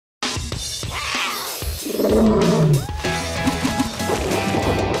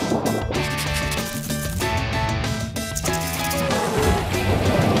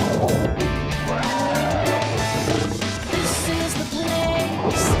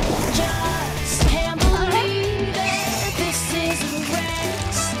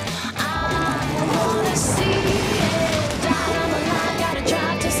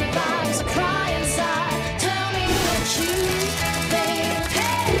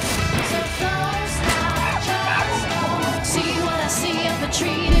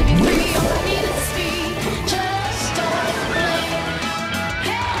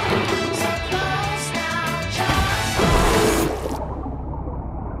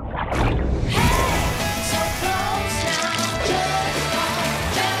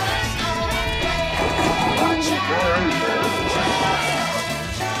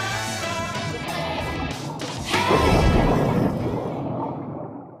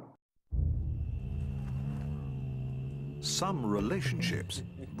Some relationships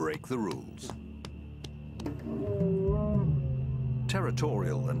break the rules.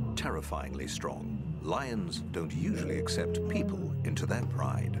 Territorial and terrifyingly strong, lions don't usually accept people into their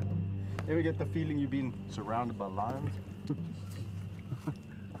pride. Ever get the feeling you've been surrounded by lions?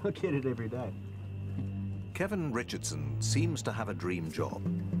 I get it every day. Kevin Richardson seems to have a dream job,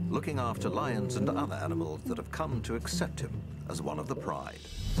 looking after lions and other animals that have come to accept him as one of the pride.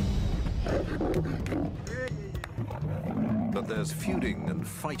 But there's feuding and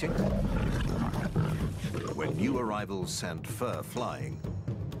fighting when new arrivals send fur flying,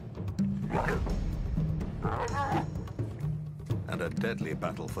 and a deadly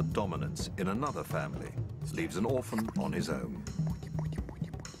battle for dominance in another family leaves an orphan on his own.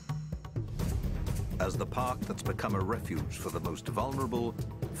 As the park that's become a refuge for the most vulnerable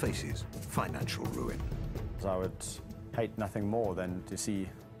faces financial ruin. I would hate nothing more than to see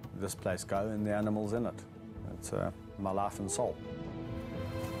this place go and the animals in it. It's my life and soul.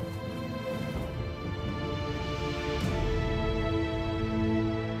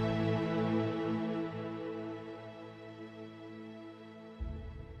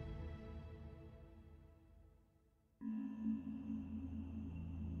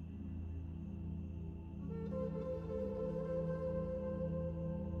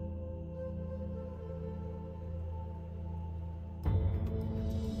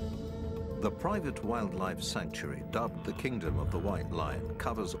 The private wildlife sanctuary, dubbed the Kingdom of the White Lion,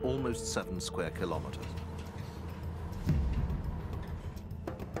 covers almost 7 square kilometers.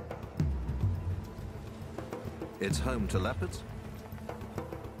 It's home to leopards,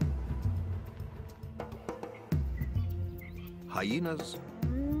 hyenas,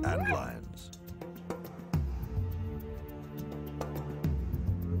 and lions.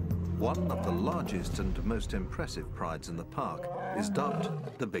 One of the largest and most impressive prides in the park is dubbed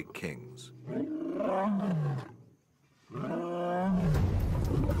the Big Kings.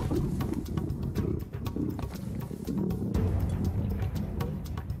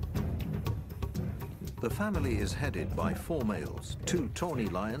 The family is headed by 4 males, 2 tawny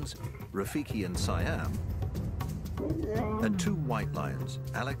lions, Rafiki and Siam, and 2 white lions,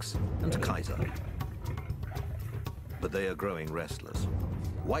 Alex and Kaiser. But they are growing restless.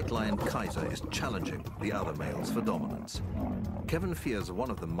 White lion Kaiser is challenging the other males for dominance. Kevin fears one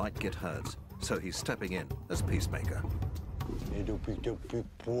of them might get hurt, so he's stepping in as peacemaker. Little big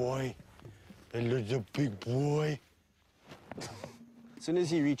boy. A little big boy. As soon as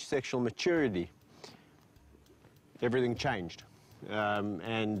he reached sexual maturity, everything changed.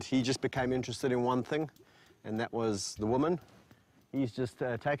 And he just became interested in one thing, and that was the woman. He's just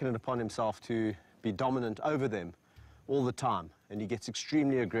taken it upon himself to be dominant over them all the time, and he gets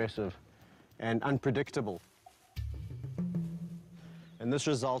extremely aggressive and unpredictable. And this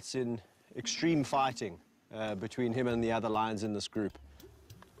results in extreme fighting between him and the other lions in this group.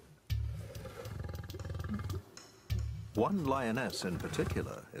 One lioness in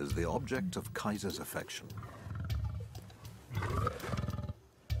particular is the object of Kaiser's affection.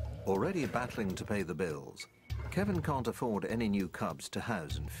 Already battling to pay the bills, Kevin can't afford any new cubs to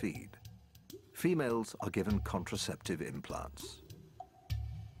house and feed. Females are given contraceptive implants.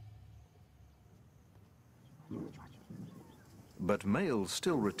 But males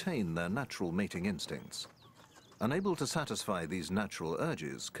still retain their natural mating instincts. Unable to satisfy these natural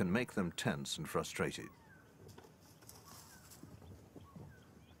urges can make them tense and frustrated.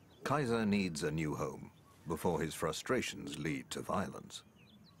 Kaiser needs a new home before his frustrations lead to violence.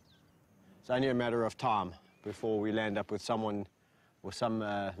 It's only a matter of time before we land up with someone or some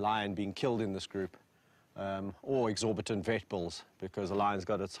lion being killed in this group, or exorbitant vet bills, because the lion's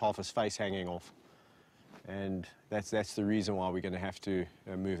got half his face hanging off. And that's the reason why we're going to have to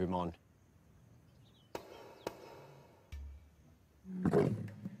move him on.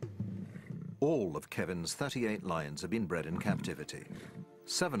 All of Kevin's 38 lions have been bred in captivity.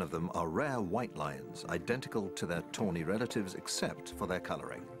 7 of them are rare white lions, identical to their tawny relatives except for their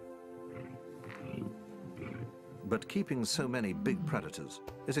coloring. But keeping so many big predators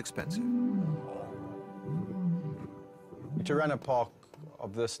is expensive. To run a park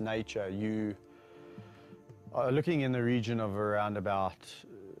of this nature, you are looking in the region of around about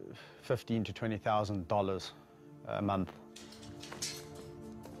 $15,000 to $20,000 a month.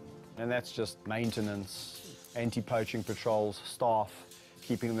 And that's just maintenance, anti-poaching patrols, staff,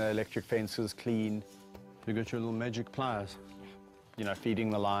 keeping the electric fences clean. You got your little magic pliers. You know, feeding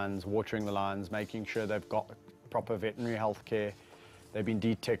the lions, watering the lions, making sure they've got proper veterinary health care. They've been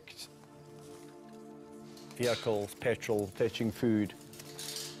de-ticked. Vehicles, petrol, fetching food.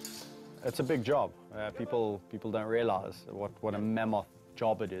 It's a big job. People don't realize what a mammoth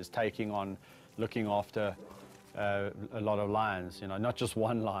job it is, taking on, looking after a lot of lions, you know, not just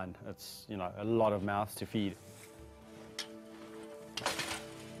one lion. It's, you know, a lot of mouths to feed.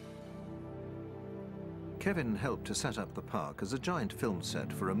 Kevin helped to set up the park as a giant film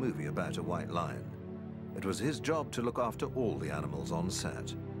set for a movie about a white lion. It was his job to look after all the animals on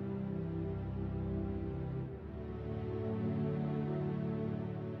set.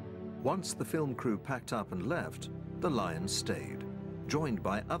 Once the film crew packed up and left, the lions stayed, joined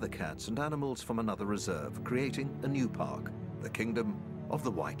by other cats and animals from another reserve, creating a new park, the Kingdom of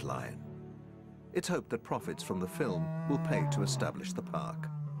the White Lion. It's hoped that profits from the film will pay to establish the park.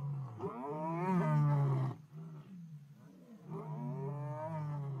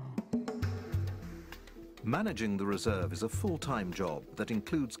 Managing the reserve is a full-time job that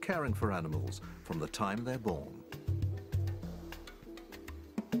includes caring for animals from the time they're born.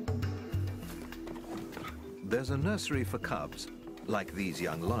 There's a nursery for cubs, like these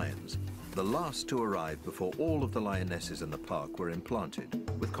young lions, the last to arrive before all of the lionesses in the park were implanted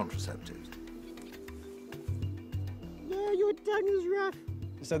with contraceptives. Yeah, your tongue is rough.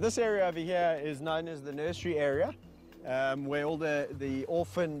 So this area over here is known as the nursery area, where all the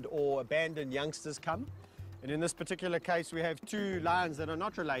orphaned or abandoned youngsters come. And in this particular case, we have 2 lions that are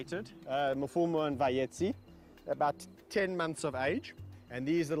not related, Mfumo and Vayetsi, about 10 months of age. And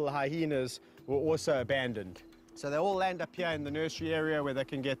these little hyenas were also abandoned. So they all land up here in the nursery area where they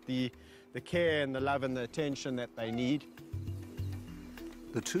can get the care and the love and the attention that they need.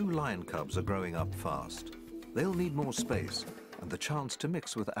 The 2 lion cubs are growing up fast. They'll need more space and the chance to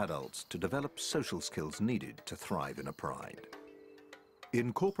mix with adults to develop social skills needed to thrive in a pride.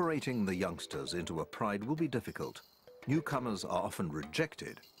 Incorporating the youngsters into a pride will be difficult. Newcomers are often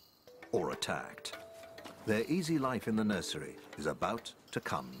rejected or attacked. Their easy life in the nursery is about to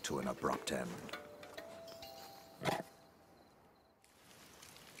come to an abrupt end.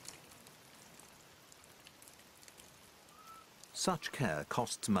 Such care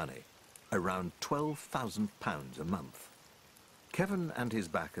costs money, around £12,000 a month. Kevin and his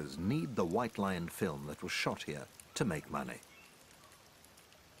backers need the White Lion film that was shot here to make money.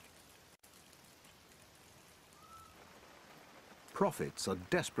 Profits are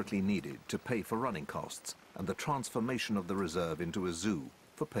desperately needed to pay for running costs and the transformation of the reserve into a zoo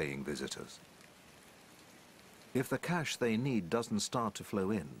for paying visitors. If the cash they need doesn't start to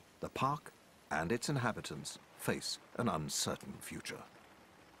flow in, the park and its inhabitants face an uncertain future.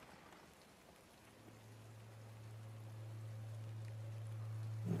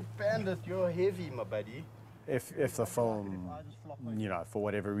 Bandit, you're heavy, my buddy. If the film, you know, for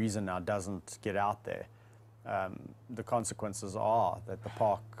whatever reason now doesn't get out there, the consequences are that the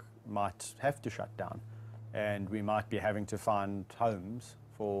park might have to shut down, and we might be having to find homes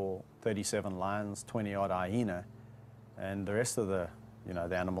for 37 lions, 20-odd hyena, and the rest of the, you know,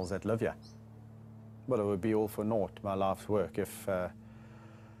 the animals that live here. But it would be all for naught, my life's work, if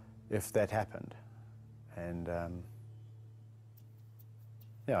that happened. And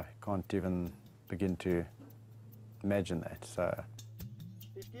yeah, I can't even begin to imagine that. So.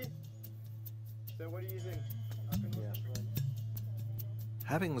 So what do you think?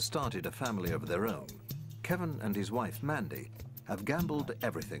 Having started a family of their own, Kevin and his wife Mandy have gambled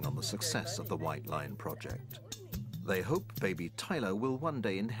everything on the success of the White Lion project. They hope baby Tyler will one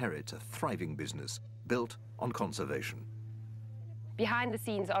day inherit a thriving business built on conservation. Behind the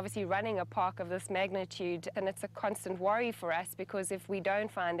scenes, obviously running a park of this magnitude, and it's a constant worry for us, because if we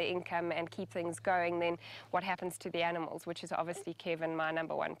don't find the income and keep things going, then what happens to the animals, which is obviously, Kevin, my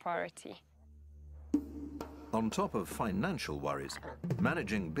 #1 priority. On top of financial worries,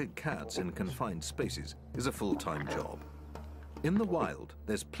 managing big cats in confined spaces is a full-time job. In the wild,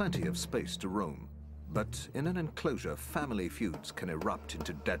 there's plenty of space to roam, but in an enclosure, family feuds can erupt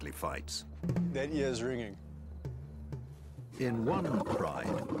into deadly fights. That ear's ringing. In one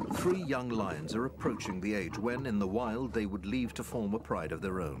pride, 3 young lions are approaching the age when, in the wild, they would leave to form a pride of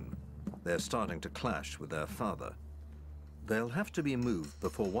their own. They're starting to clash with their father. They'll have to be moved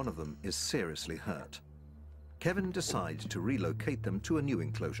before one of them is seriously hurt. Kevin decides to relocate them to a new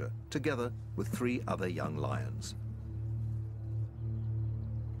enclosure, together with 3 other young lions.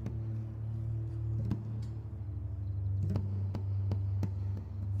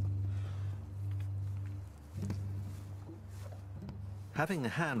 Having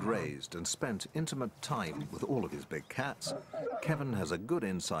hand-raised and spent intimate time with all of his big cats, Kevin has a good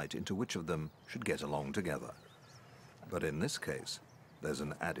insight into which of them should get along together. But in this case, there's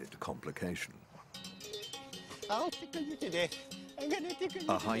an added complication. I'll tickle you to death. I'm gonna tickle you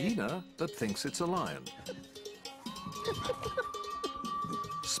A hyena that thinks it's a lion.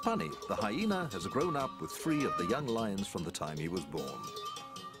 Spunny, the hyena, has grown up with 3 of the young lions from the time he was born.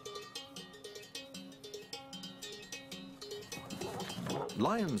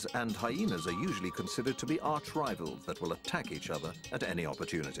 Lions and hyenas are usually considered to be arch rivals that will attack each other at any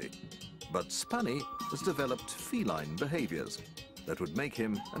opportunity. But Spunny has developed feline behaviors that would make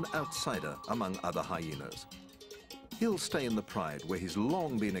him an outsider among other hyenas. He'll stay in the pride where he's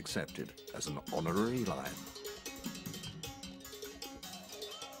long been accepted as an honorary lion.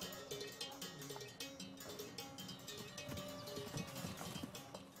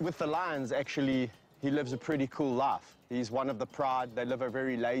 With the lions, actually, he lives a pretty cool life. He's one of the pride. They live a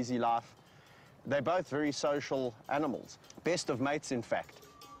very lazy life. They're both very social animals. Best of mates, in fact.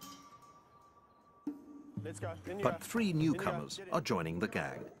 Let's go. In you But go. 3 newcomers are joining the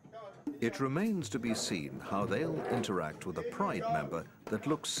gang. It remains to be seen how they'll interact with a pride member that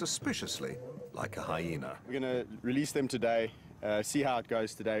looks suspiciously like a hyena. We're going to release them today, see how it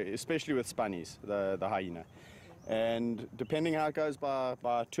goes today, especially with Spunnies, the hyena. And depending how it goes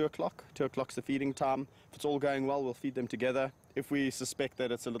by 2 o'clock, 2 o'clock's the feeding time. If it's all going well, we'll feed them together. If we suspect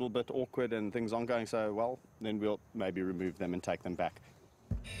that it's a little bit awkward and things aren't going so well, then we'll maybe remove them and take them back.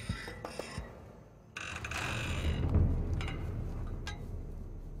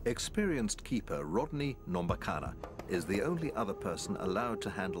 Experienced keeper Rodney Nombakana is the only other person allowed to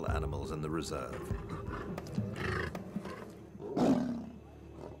handle animals in the reserve.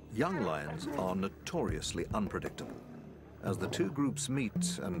 Young lions are notoriously unpredictable. As the 2 groups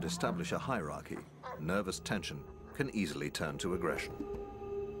meet and establish a hierarchy, nervous tension can easily turn to aggression.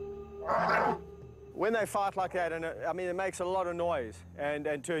 When they fight like that, and I mean, it makes a lot of noise,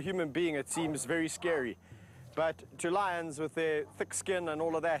 and to a human being it seems very scary. But to lions with their thick skin and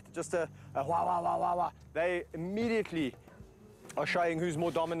all of that, just a wah, wah, wah, wah, wah, they immediately are showing who's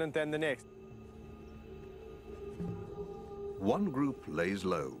more dominant than the next. One group lays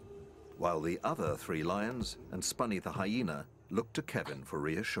low, while the other 3 lions and Spunny the hyena look to Kevin for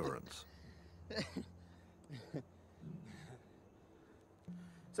reassurance.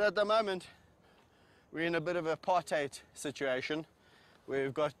 So at the moment, we're in a bit of a apartheid situation where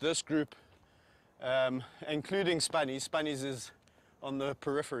we've got this group, including Spunnies. Spunnies is on the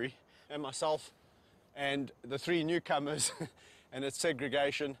periphery, and myself and the 3 newcomers, and it's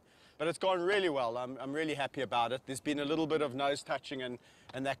segregation. But it's gone really well. I'm really happy about it. There's been a little bit of nose touching and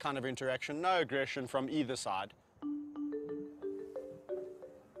that kind of interaction. No aggression from either side.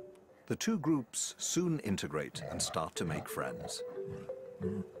 The 2 groups soon integrate and start to make friends.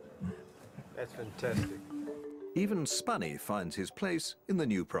 That's fantastic. Even Spunny finds his place in the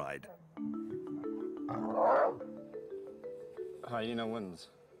new pride. Hyena wins.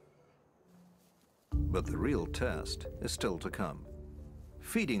 But the real test is still to come.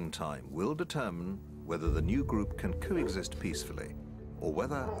 Feeding time will determine whether the new group can coexist peacefully, or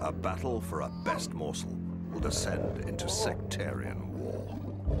whether a battle for a best morsel will descend into sectarian war.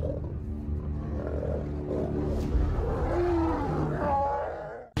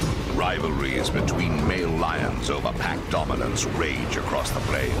 Rivalries between male lions over pack dominance rage across the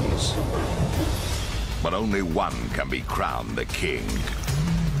plains. But only one can be crowned the king.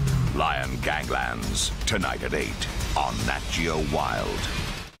 Lion Ganglands, tonight at 8 on Nat Geo Wild.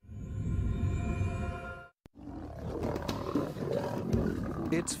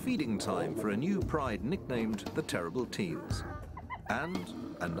 It's feeding time for a new pride nicknamed the Terrible Teens, and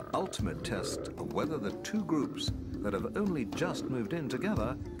an ultimate test of whether the 2 groups that have only just moved in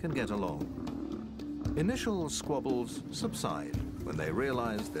together can get along. Initial squabbles subside when they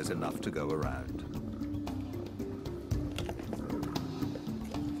realize there's enough to go around.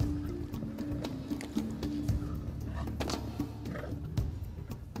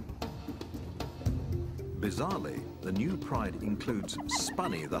 Bizarrely, the new pride includes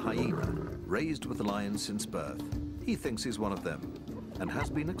Spunny the hyena, raised with lions since birth. He thinks he's one of them and has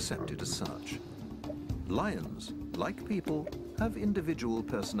been accepted as such. Lions, like people, have individual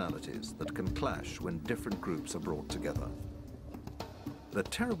personalities that can clash when different groups are brought together. The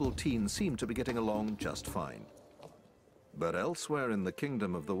terrible teens seem to be getting along just fine. But elsewhere in the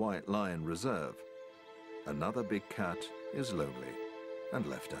kingdom of the White Lion Reserve, another big cat is lonely and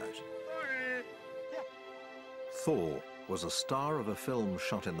left out. Thor was a star of a film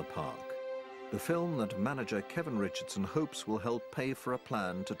shot in the park. The film that manager Kevin Richardson hopes will help pay for a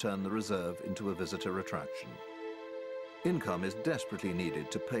plan to turn the reserve into a visitor attraction. Income is desperately needed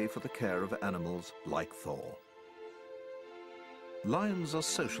to pay for the care of animals like Thor. Lions are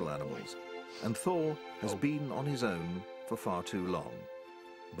social animals, and Thor has been on his own for far too long.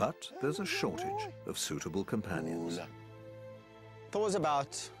 But there's a shortage of suitable companions. Thor's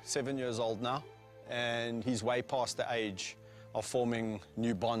about 7 years old now, and he's way past the age of forming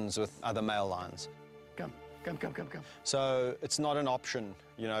new bonds with other male lions. Come. So it's not an option,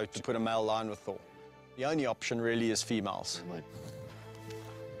 you know, to put a male lion with Thor. The only option really is females. Come on.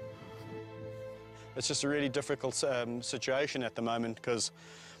 It's just a really difficult situation at the moment because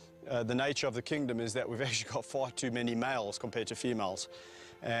the nature of the kingdom is that we've actually got far too many males compared to females.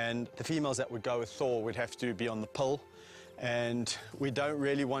 And the females that would go with Thor would have to be on the pill. And we don't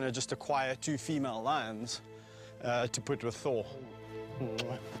really want to just acquire 2 female lions to put with Thor.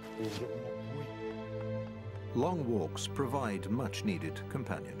 Long walks provide much-needed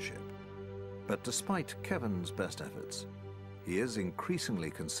companionship. But despite Kevin's best efforts, he is increasingly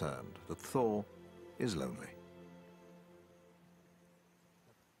concerned that Thor is lonely.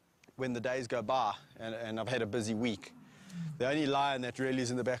 When the days go by and I've had a busy week, the only lion that really is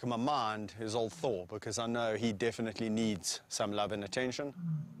in the back of my mind is old Thor, because I know he definitely needs some love and attention.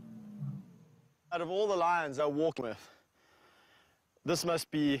 Out of all the lions I walk with, this must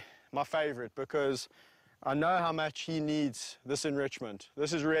be my favorite because I know how much he needs this enrichment.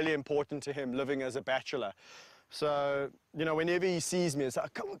 This is really important to him, living as a bachelor. So, you know, whenever he sees me, it's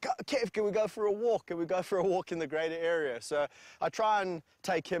like, come on, Kev, can we go for a walk? Can we go for a walk in the greater area? So I try and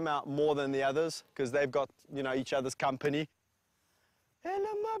take him out more than the others because they've got, you know, each other's company. Hello,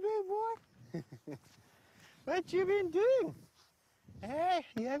 my big boy. What you been doing? Hey,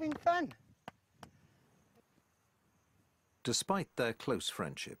 you having fun? Despite their close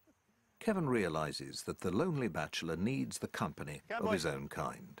friendship, Kevin realizes that the lonely bachelor needs the company of his own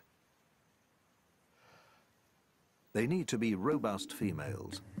kind. They need to be robust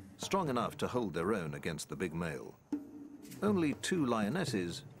females, strong enough to hold their own against the big male. Only 2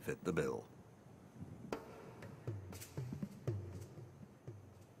 lionesses fit the bill.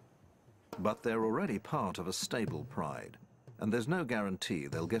 But they're already part of a stable pride, and there's no guarantee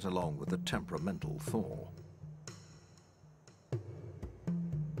they'll get along with the temperamental Thor.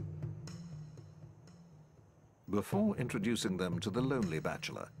 Before introducing them to the lonely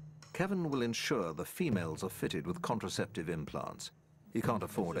bachelor, Kevin will ensure the females are fitted with contraceptive implants. He can't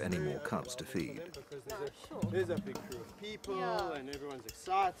afford any more cubs to feed. There's a big crew of people, and everyone's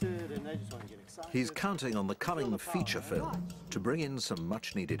excited, and they just want to get excited. He's counting on the coming feature film to bring in some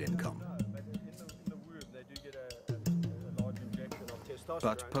much-needed income.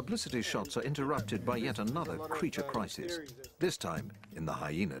 But publicity shots are interrupted by yet another creature crisis, this time in the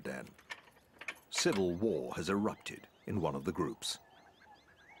hyena den. Civil war has erupted in one of the groups.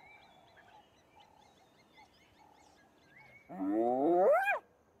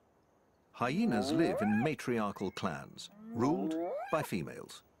 Hyenas live in matriarchal clans, ruled by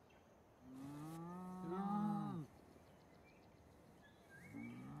females.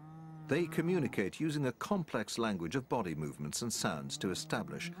 They communicate using a complex language of body movements and sounds to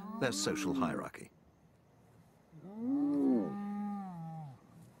establish their social hierarchy.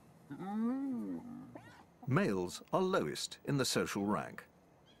 Males are lowest in the social rank.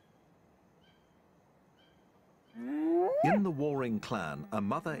 In the warring clan, a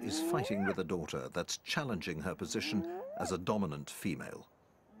mother is fighting with a daughter that's challenging her position as a dominant female.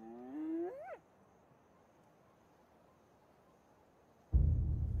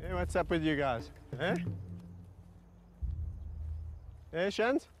 Hey, what's up with you guys? Eh? Hey,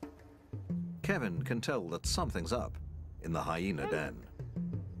 Shans? Kevin can tell that something's up in the hyena den.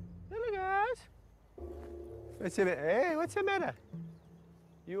 Hello, guys. What's the matter?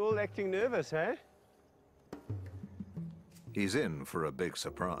 You all acting nervous, eh? He's in for a big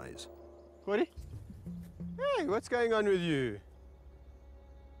surprise. Corey? Hey, what's going on with you?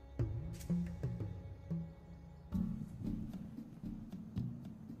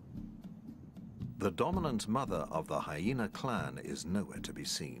 The dominant mother of the hyena clan is nowhere to be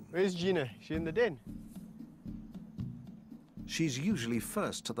seen. Where's Gina? She in the den? She's usually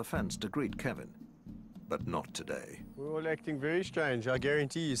first to the fence to greet Kevin, but not today. We're all acting very strange. I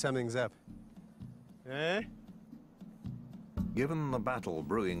guarantee you something's up. Eh? Given the battle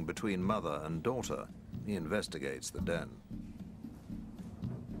brewing between mother and daughter, he investigates the den.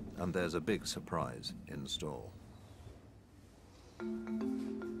 And there's a big surprise in store.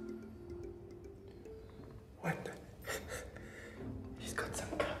 What the? She's got some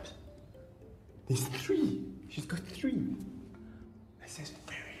cubs. There's 3. She's got 3. This is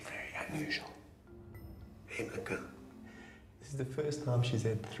very, very unusual. Hey, my girl. This is the first time she's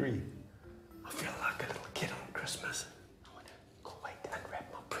had 3. I feel like a little kid on Christmas. I want to go wait to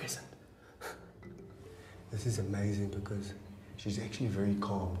unwrap my present. This is amazing because she's actually very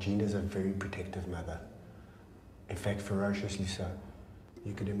calm. Gina's a very protective mother. In fact, ferociously so.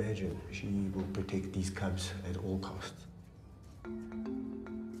 You could imagine she will protect these cubs at all costs.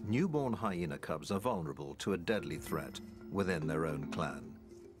 Newborn hyena cubs are vulnerable to a deadly threat within their own clan.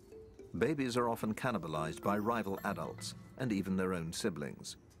 Babies are often cannibalized by rival adults and even their own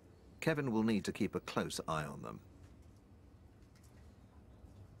siblings. Kevin will need to keep a close eye on them.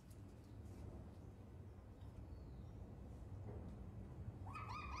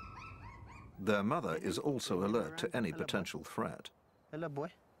 Their mother is also alert to any potential threat. Hello,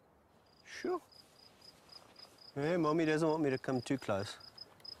 boy. Sure. Hey, Mommy doesn't want me to come too close.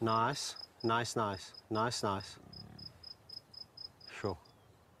 Nice, nice, nice, nice, nice. Sure.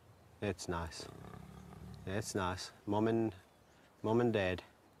 That's nice. That's nice. Mom and Dad.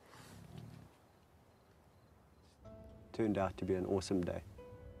 Turned out to be an awesome day.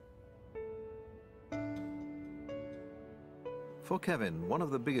 For Kevin, one of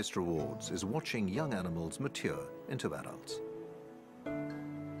the biggest rewards is watching young animals mature into adults.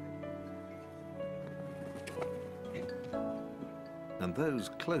 And those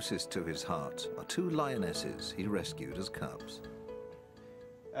closest to his heart are 2 lionesses he rescued as cubs.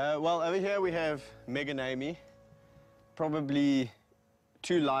 Well, over here we have Meg and Amy. Probably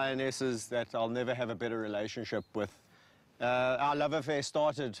 2 lionesses that I'll never have a better relationship with. Our love affair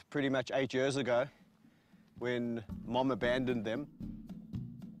started pretty much 8 years ago when Mom abandoned them.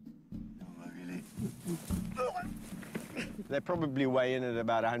 They probably weigh in at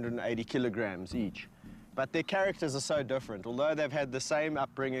about 180 kilograms each. But their characters are so different. Although they've had the same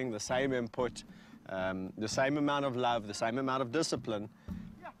upbringing, the same input, the same amount of love, the same amount of discipline,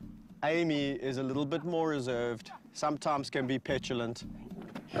 Amy is a little bit more reserved, sometimes can be petulant.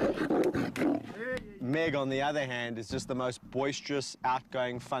 Meg, on the other hand, is just the most boisterous,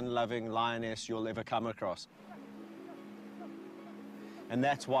 outgoing, fun-loving lioness you'll ever come across. And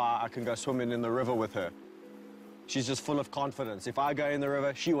that's why I can go swimming in the river with her. She's just full of confidence. If I go in the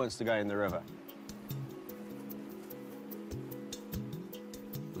river, she wants to go in the river.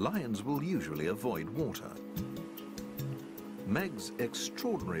 Lions will usually avoid water. Meg's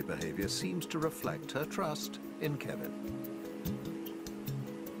extraordinary behavior seems to reflect her trust in Kevin.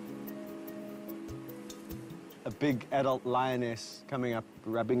 A big adult lioness coming up,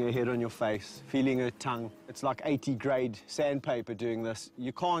 rubbing her head on your face, feeling her tongue. It's like 80-grade sandpaper doing this.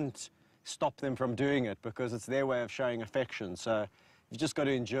 You can't stop them from doing it because it's their way of showing affection. So you've just got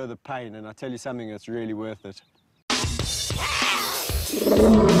to endure the pain, and I tell you something, it's really worth it.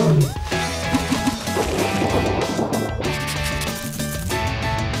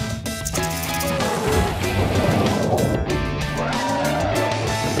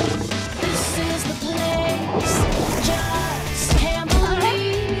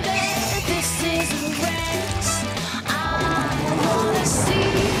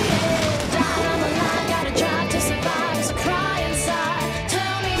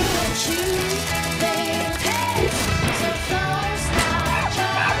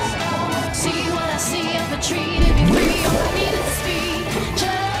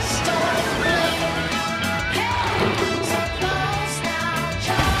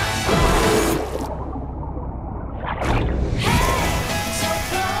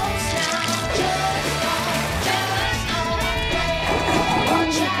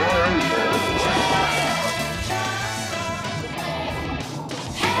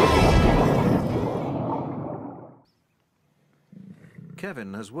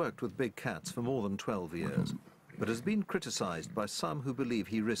 Kevin has worked with big cats for more than 12 years, but has been criticized by some who believe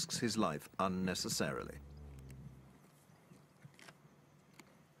he risks his life unnecessarily.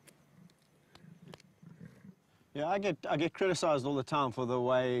 Yeah, I get criticized all the time for the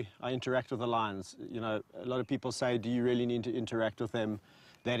way I interact with the lions. You know, a lot of people say, do you really need to interact with them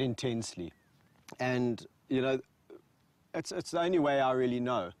that intensely? And, you know, it's the only way I really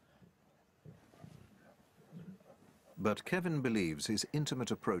know. But Kevin believes his intimate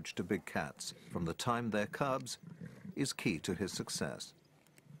approach to big cats, from the time they're cubs, is key to his success.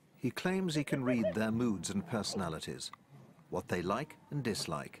 He claims he can read their moods and personalities, what they like and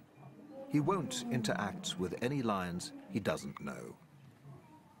dislike, He won't interact with any lions he doesn't know.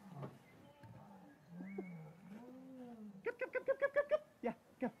 Yeah,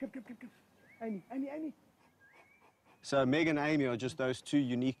 go. Amy. So Meg and Amy are just those two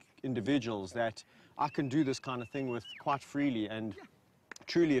unique individuals that I can do this kind of thing with quite freely. And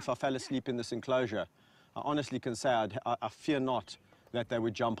truly, if I fell asleep in this enclosure, I honestly can say I fear not that they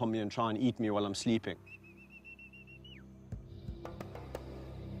would jump on me and try and eat me while I'm sleeping.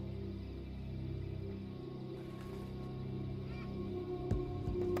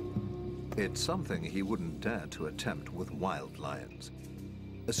 It's something he wouldn't dare to attempt with wild lions,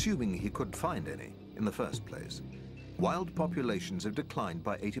 assuming he could find any in the first place. Wild populations have declined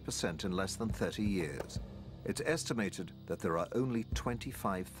by 80% in less than 30 years. It's estimated that there are only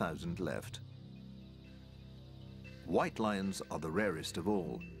 25,000 left. White lions are the rarest of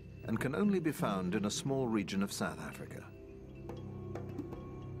all and can only be found in a small region of South Africa.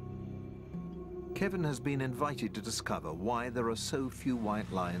 Kevin has been invited to discover why there are so few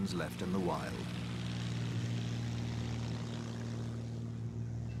white lions left in the wild.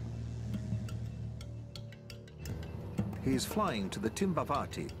 He is flying to the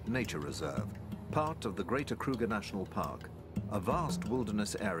Timbavati Nature Reserve, part of the Greater Kruger National Park, a vast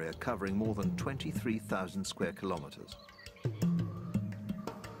wilderness area covering more than 23,000 square kilometers.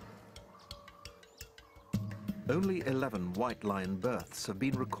 Only 11 white lion births have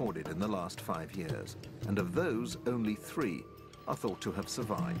been recorded in the last 5 years, and of those, only 3 are thought to have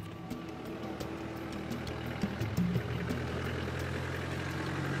survived.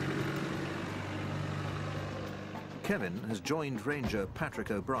 Kevin has joined Ranger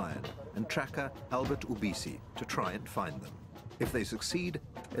Patrick O'Brien and tracker Albert Ubisi to try and find them. If they succeed,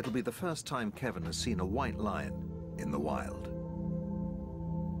 it'll be the first time Kevin has seen a white lion in the wild.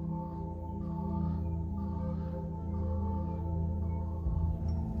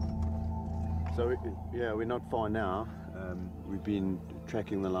 So, yeah, we're not far now. We've been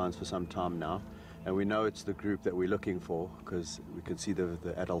tracking the lions for some time now, and we know it's the group that we're looking for because we can see the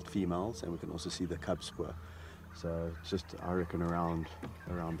adult females and we can also see the cub spoor. So it's just, I reckon, around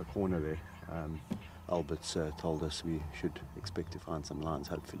the corner there. Albert's told us we should expect to find some lions,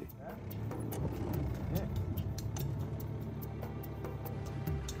 hopefully. Yeah.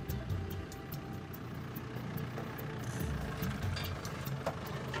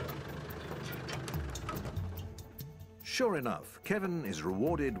 Sure enough, Kevin is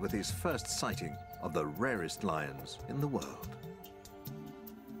rewarded with his first sighting of the rarest lions in the world.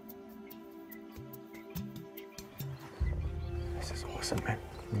 This is awesome, man.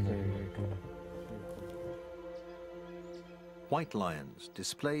 Very cool. White lions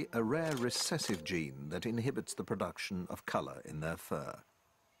display a rare recessive gene that inhibits the production of color in their fur.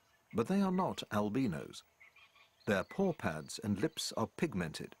 But they are not albinos. Their paw pads and lips are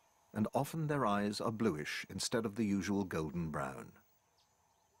pigmented, and often their eyes are bluish instead of the usual golden brown.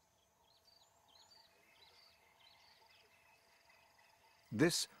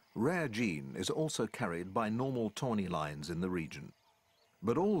 This rare gene is also carried by normal tawny lions in the region.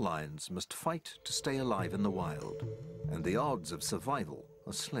 But all lions must fight to stay alive in the wild, and the odds of survival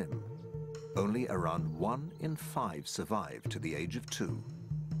are slim. Only around 1 in 5 survive to the age of 2.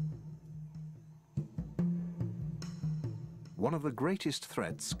 One of the greatest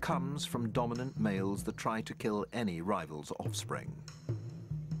threats comes from dominant males that try to kill any rival's offspring.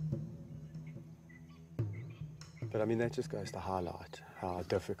 But I mean, that just goes to highlight how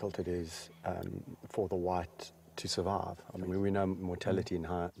difficult it is for the white to survive. I mean, we know mortality in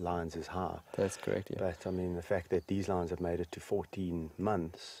lions is high. That's correct, yeah. But I mean, the fact that these lions have made it to 14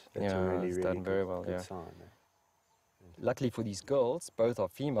 months, that's a really, really done very well, good sign. Luckily for these girls, both are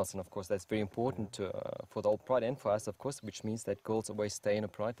females, and of course that's very important for the old pride and for us, of course, which means that girls always stay in a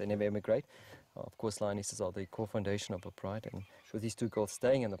pride, they never emigrate. Of course, lionesses are the core foundation of a pride, and with these 2 girls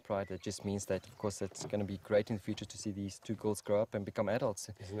staying in the pride, that just means that, of course, it's going to be great in the future to see these 2 girls grow up and become adults.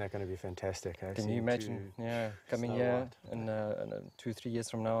 Isn't that going to be fantastic? Can you imagine, coming here and 2-3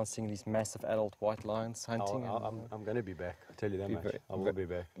 years from now and seeing these massive adult white lions hunting? I'm going to be back, I'll tell you that much. I will be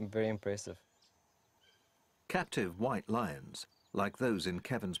back. Very impressive. Captive white lions, like those in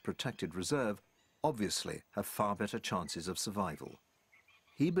Kevin's protected reserve, obviously have far better chances of survival.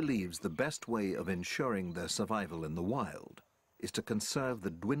 He believes the best way of ensuring their survival in the wild is to conserve the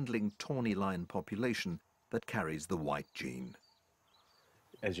dwindling tawny lion population that carries the white gene.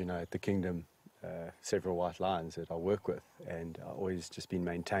 As you know, at the Kingdom, several white lions that I work with, and I've always just been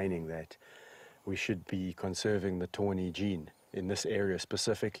maintaining that we should be conserving the tawny gene in this area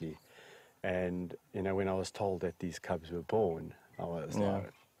specifically. And, you know, when I was told that these cubs were born, I was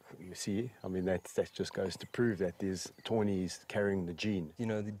like, You see, I mean, that just goes to prove that there's tawnies carrying the gene. You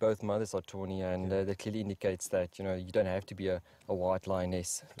know, both mothers are tawny, and that clearly indicates that, you know, you don't have to be a white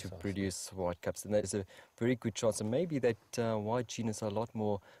lioness to produce white cubs. And there's a very good chance, and maybe that white gene is a lot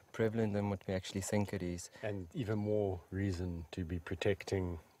more prevalent than what we actually think it is. And even more reason to be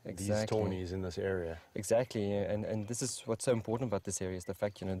protecting these tawnies in this area. Exactly, and this is what's so important about this area, is the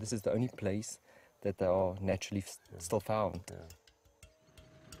fact, you know, this is the only place that they are naturally still found. Yeah.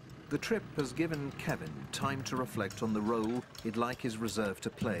 The trip has given Kevin time to reflect on the role he'd like his reserve to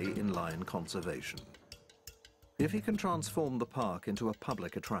play in lion conservation. If he can transform the park into a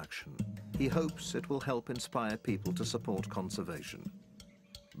public attraction, he hopes it will help inspire people to support conservation.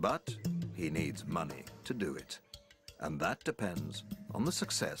 But he needs money to do it, and that depends on the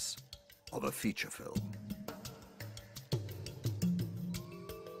success of a feature film.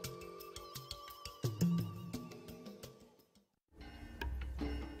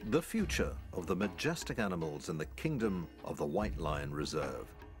 The future of the majestic animals in the kingdom of the White Lion Reserve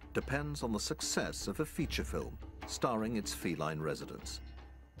depends on the success of a feature film starring its feline residents.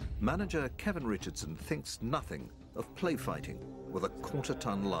 Manager Kevin Richardson thinks nothing of play fighting with a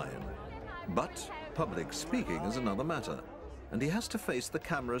quarter-ton lion. But public speaking is another matter, and he has to face the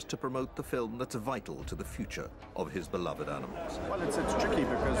cameras to promote the film that's vital to the future of his beloved animals. Well, it's tricky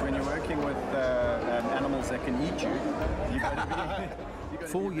because when you're working with animals that can eat you, you've got to be...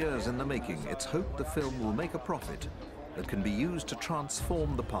 4 years in the making, it's hoped the film will make a profit that can be used to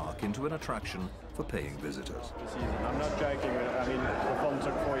transform the park into an attraction for paying visitors. I'm not joking. I mean, the film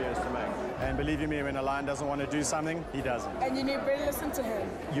took 4 years to make. And believe you me, when a lion doesn't want to do something, he doesn't. And you better listen to him.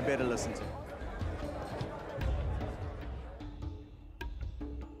 You better listen to him.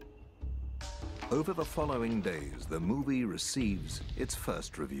 Over the following days, the movie receives its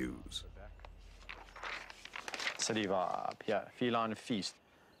first reviews. City vibe, yeah, feline feast.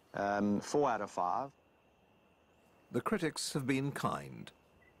 4 out of 5. The critics have been kind,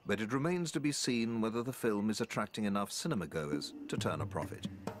 but it remains to be seen whether the film is attracting enough cinema-goers to turn a profit.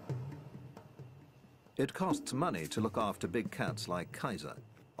 It costs money to look after big cats like Kaiser,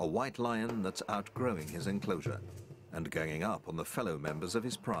 a white lion that's outgrowing his enclosure and ganging up on the fellow members of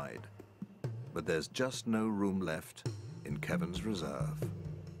his pride. But there's just no room left in Kevin's reserve.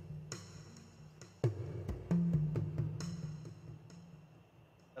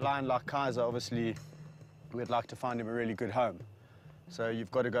 A lion like Kaiser, obviously, we'd like to find him a really good home. So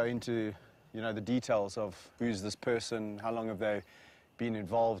you've got to go into, you know, the details of who's this person, how long have they been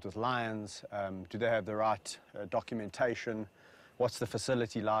involved with lions, do they have the right documentation, what's the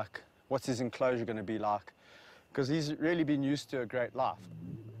facility like, what's his enclosure going to be like, because he's really been used to a great life.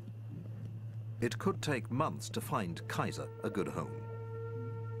 It could take months to find Kaiser a good home.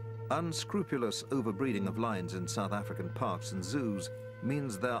 Unscrupulous overbreeding of lions in South African parks and zoos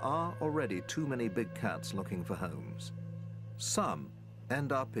means there are already too many big cats looking for homes. Some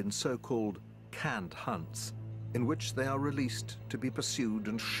end up in so-called canned hunts, in which they are released to be pursued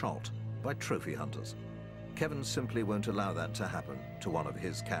and shot by trophy hunters. Kevin simply won't allow that to happen to one of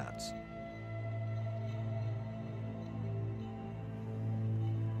his cats.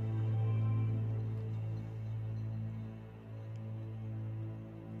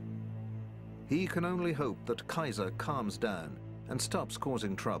 He can only hope that Kaiser calms down and stops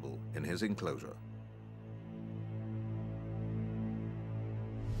causing trouble in his enclosure.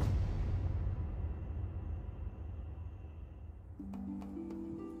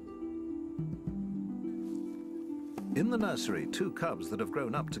 In the nursery, 2 cubs that have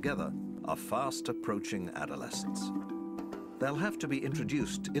grown up together are fast approaching adolescence. They'll have to be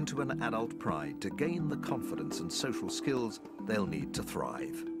introduced into an adult pride to gain the confidence and social skills they'll need to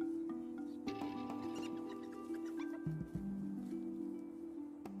thrive.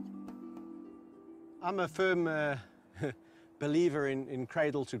 I'm a firm believer in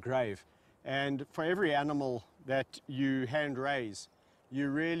cradle to grave, and for every animal that you hand raise, you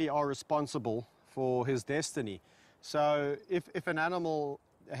really are responsible for his destiny. So if an animal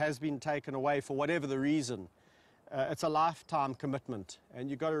has been taken away for whatever the reason, it's a lifetime commitment, and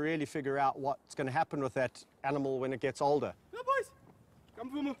you've got to really figure out what's going to happen with that animal when it gets older. Yeah, boys,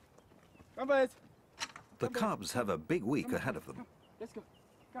 come for me. Come, boys. The cubs have a big week ahead of them. Let's go.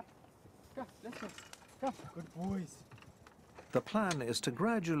 Come, let's go. Come. Good boys. The plan is to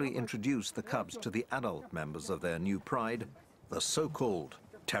gradually introduce the cubs to the adult members of their new pride, the so-called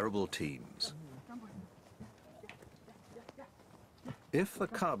terrible teens. If the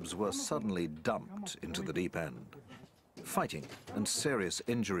cubs were suddenly dumped into the deep end, fighting and serious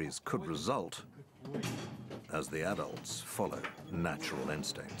injuries could result, as the adults follow natural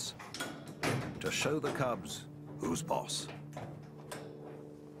instincts, to show the cubs who's boss.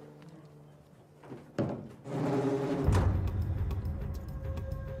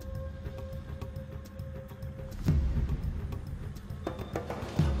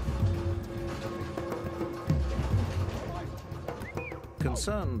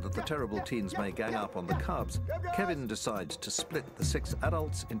 Concerned that the terrible teens may gang up on the cubs, Kevin decides to split the 6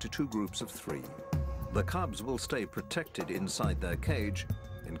 adults into 2 groups of 3. The cubs will stay protected inside their cage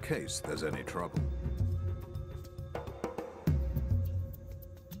in case there's any trouble.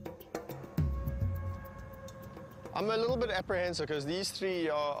 I'm a little bit apprehensive because these 3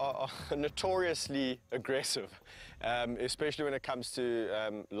 are notoriously aggressive, especially when it comes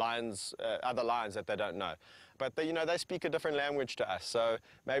to lions, other lions that they don't know. But they, they speak a different language to us, so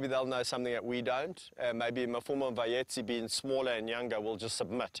maybe they'll know something that we don't. Maybe Mafuma and Vayetsi, being smaller and younger, will just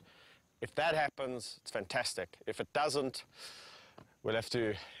submit. If that happens, it's fantastic. If it doesn't, we'll have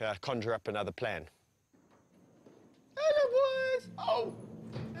to conjure up another plan. Hello, boys! Oh!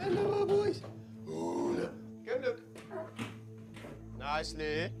 Hello, boys! Oh, look. Go look.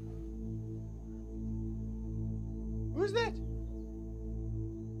 Nicely. Who's that?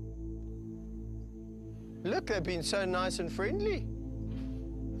 Look, they've been so nice and friendly.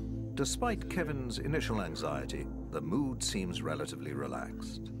 Despite Kevin's initial anxiety, the mood seems relatively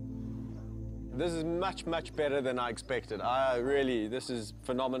relaxed. This is much, much better than I expected. This is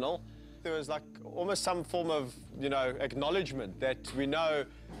phenomenal. There was like almost some form of, acknowledgement that we know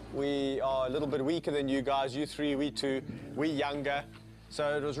we are a little bit weaker than you guys, you 3, we 2, we younger.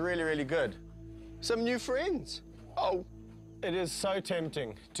 So it was really, really good. Some new friends. Oh, it is so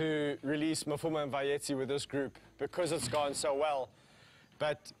tempting to release Mafuma and Vayetsi with this group because it's gone so well.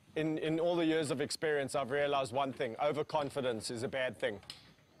 But in all the years of experience, I've realized one thing: overconfidence is a bad thing.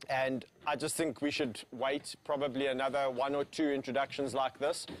 And I just think we should wait probably another 1 or 2 introductions like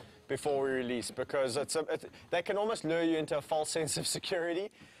this before we release, because they can almost lure you into a false sense of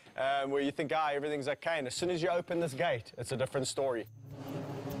security where you think, everything's okay. And as soon as you open this gate, it's a different story.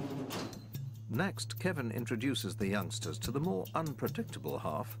 Next, Kevin introduces the youngsters to the more unpredictable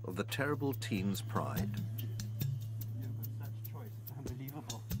half of the terrible teen's pride. Such choice.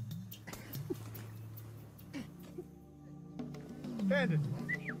 Unbelievable. Bandit.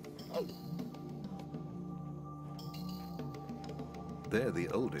 They're the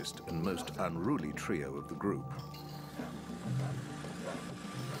oldest and most unruly trio of the group.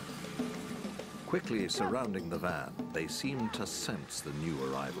 Quickly surrounding the van, they seem to sense the new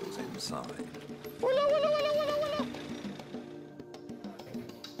arrivals inside.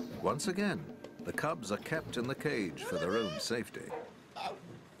 Once again, the cubs are kept in the cage for their own safety.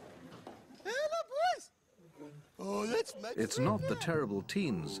 It's not the terrible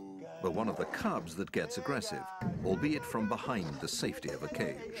teens, but one of the cubs that gets aggressive, albeit from behind the safety of a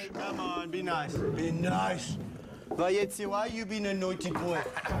cage. Come on, be nice. Be nice. Vayetsi, why you being a naughty boy?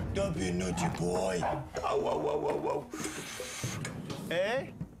 Don't be a naughty boy. Oh, whoa, whoa, whoa, whoa. Eh?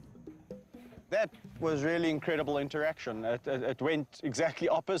 That was really incredible interaction. It went exactly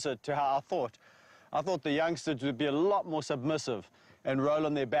opposite to how I thought. I thought the youngsters would be a lot more submissive and roll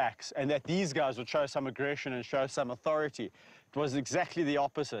on their backs, and that these guys would show some aggression and show some authority. It was exactly the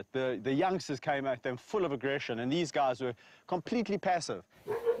opposite. The youngsters came at them full of aggression, and these guys were completely passive.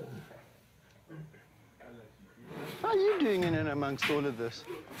 How are you doing in and amongst all of this?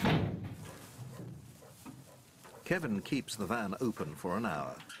 Kevin keeps the van open for an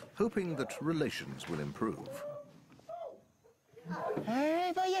hour, hoping that relations will improve.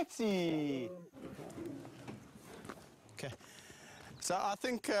 Hey, Vayetsi! Okay, so I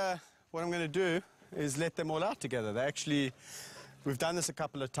think what I'm going to do is let them all out together. We've done this a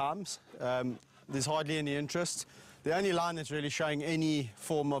couple of times. There's hardly any interest. The only line that's really showing any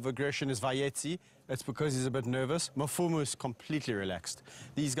form of aggression is Vayetsi. It's because he's a bit nervous. Mafumu is completely relaxed.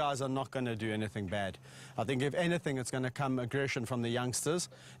 These guys are not going to do anything bad. I think if anything, it's going to come aggression from the youngsters.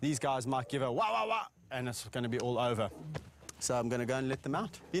 These guys might give a wah, wah, wah, and it's going to be all over. So I'm going to go and let them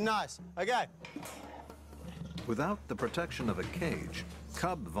out. Be nice. Okay. Without the protection of a cage,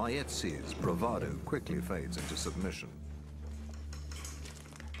 cub Vayetsi's bravado quickly fades into submission.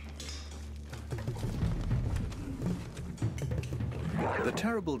 The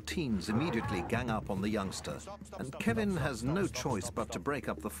terrible teens immediately gang up on the youngster, and Kevin has no choice but to break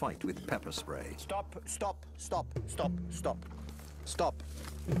up the fight with pepper spray. Stop, stop, stop, stop, stop, stop.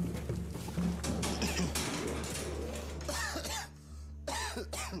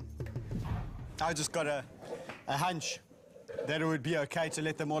 I just got a hunch that it would be okay to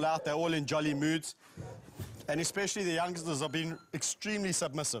let them all out. They're all in jolly moods, and especially the youngsters have been extremely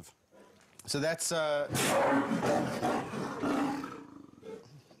submissive. So that's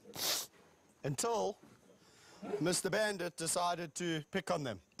until Mr. Bandit decided to pick on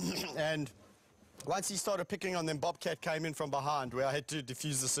them. And once he started picking on them, Bobcat came in from behind, where I had to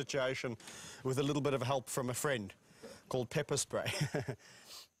defuse the situation with a little bit of help from a friend called pepper spray.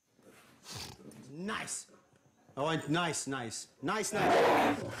 Nice. Oh, nice.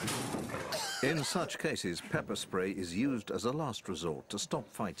 In such cases, pepper spray is used as a last resort to stop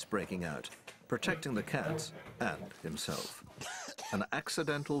fights breaking out, protecting the cats and himself. An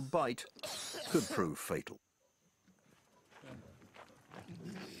accidental bite could prove fatal.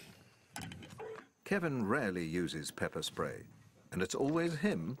 Kevin rarely uses pepper spray, and it's always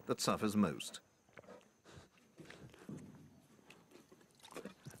him that suffers most.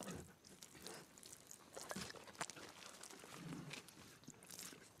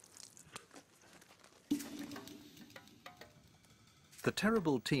 The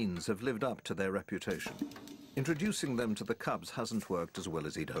terrible teens have lived up to their reputation. Introducing them to the cubs hasn't worked as well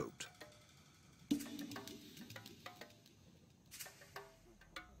as he'd hoped.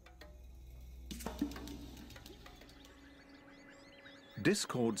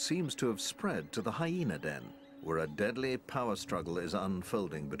 Discord seems to have spread to the hyena den, where a deadly power struggle is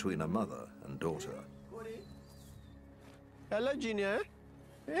unfolding between a mother and daughter. Hello, Gina.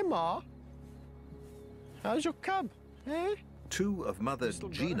 Hey, Ma. How's your cub? Hey? Two of Mother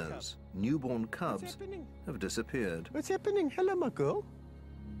Gina's newborn cubs have disappeared. What's happening? Hello, my girl.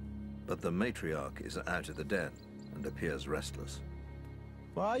 But the matriarch is out of the den and appears restless.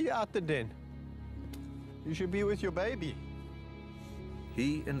 Why are you out the den? You should be with your baby.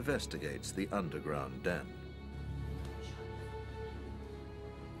 He investigates the underground den.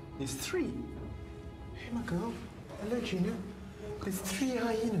 There's 3. Hey, my girl. Hello, Gina. There's 3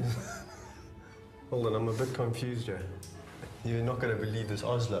 hyenas. Hold on, I'm a bit confused here. You're not going to believe this,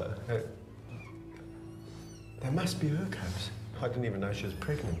 Oslo. That must be her cubs. I didn't even know she was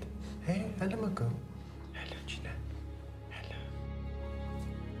pregnant. Hey, hello, my girl. Hello, Gina. Hello.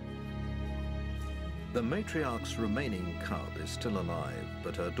 The matriarch's remaining cub is still alive,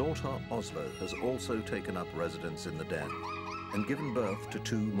 but her daughter Oslo has also taken up residence in the den and given birth to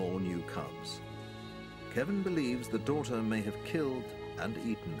 2 more new cubs. Kevin believes the daughter may have killed and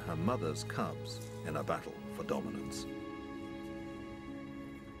eaten her mother's cubs in a battle for dominance.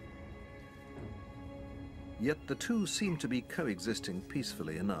 Yet the two seem to be coexisting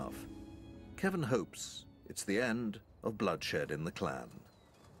peacefully enough. Kevin hopes it's the end of bloodshed in the clan.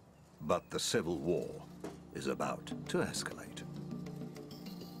 But the civil war is about to escalate.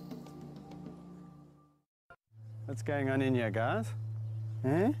 What's going on in here, guys?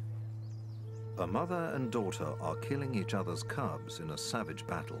 Eh? A mother and daughter are killing each other's cubs in a savage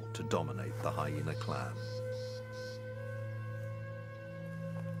battle to dominate the hyena clan.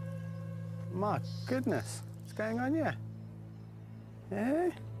 My goodness, what's going on here? Eh?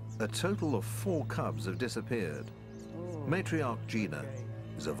 A total of 4 cubs have disappeared. Matriarch Gina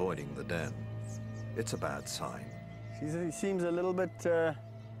is avoiding the den. It's a bad sign. She seems a little bit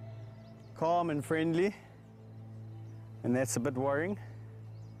calm and friendly, and that's a bit worrying,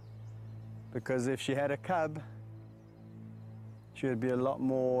 because if she had a cub, she would be a lot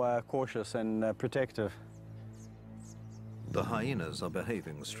more cautious and protective. The hyenas are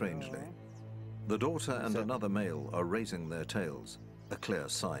behaving strangely. The daughter and another male are raising their tails, a clear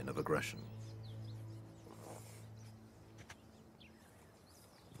sign of aggression.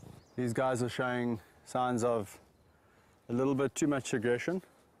 These guys are showing signs of a little bit too much aggression,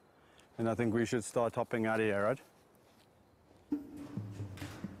 and I think we should start hopping out of here, right?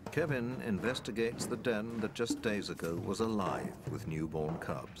 Kevin investigates the den that just days ago was alive with newborn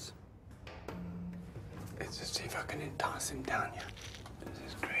cubs. Let's just see if I can entice him down here. This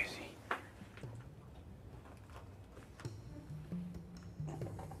is crazy.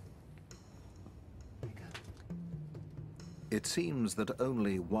 It seems that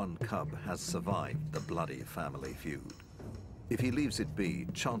only one cub has survived the bloody family feud. If he leaves it be,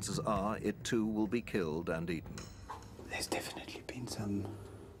 chances are it too will be killed and eaten. There's definitely been some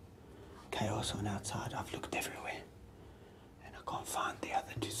chaos on outside. I've looked everywhere, and I can't find the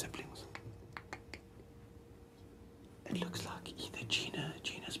other 2 siblings. It looks like either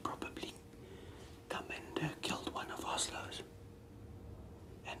Gina's probably come and killed one of Oslo's,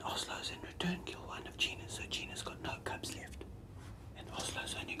 and Oslo's in return killed one of Gina's, so Gina's got no cubs left. And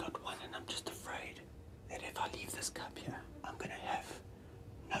Oslo's only got 1, and I'm just afraid that if I leave this cub here, I'm gonna have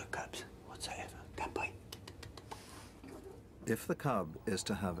no cubs whatsoever. Come by. If the cub is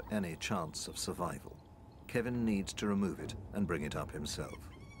to have any chance of survival, Kevin needs to remove it and bring it up himself.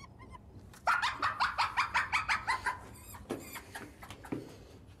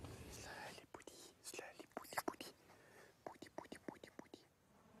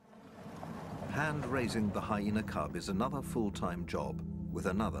 Hand-raising the hyena cub is another full-time job with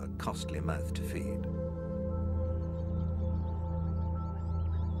another costly mouth to feed.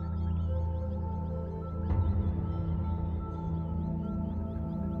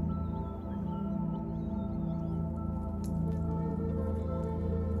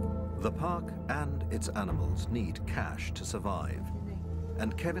 The park and its animals need cash to survive.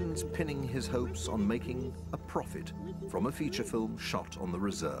 And Kevin's pinning his hopes on making a profit from a feature film shot on the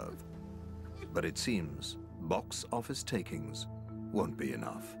reserve. But it seems box office takings won't be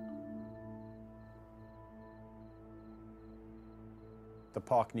enough. The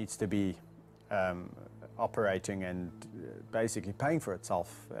park needs to be operating and basically paying for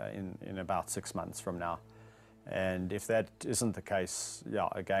itself in about 6 months from now. And if that isn't the case, yeah,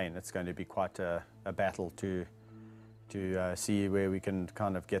 again, it's going to be quite a battle to see where we can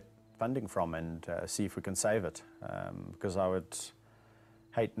kind of get funding from and see if we can save it. Because I would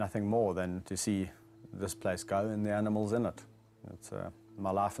hate nothing more than to see this place go and the animals in it. It's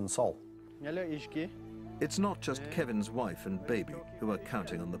my life and soul. Hello, Ishki. It's not just Kevin's wife and baby who are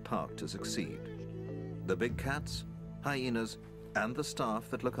counting on the park to succeed. The big cats, hyenas, and the staff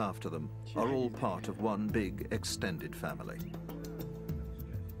that look after them are all part of one big extended family.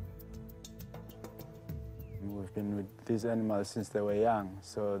 We've been with these animals since they were young,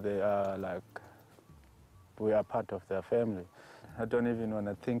 so they are like, we are part of their family. I don't even want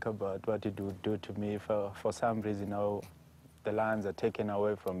to think about what it would do to me if for some reason, you know, the lions are taken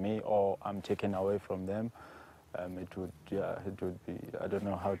away from me or I'm taken away from them. It would be, I don't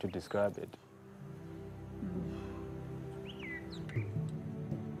know how to describe it. Mm.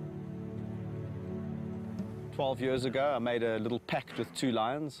 12 years ago, I made a little pact with 2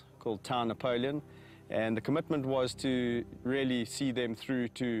 lions called Town Napoleon, and the commitment was to really see them through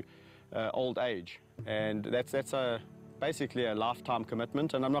to old age. And that's basically a lifetime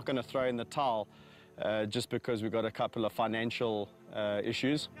commitment, and I'm not going to throw in the towel just because we've got a couple of financial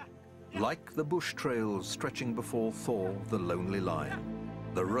issues. Like the bush trails stretching before Thor, the lonely lion,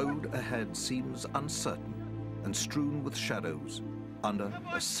 the road ahead seems uncertain and strewn with shadows under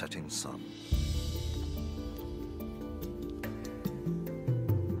a setting sun.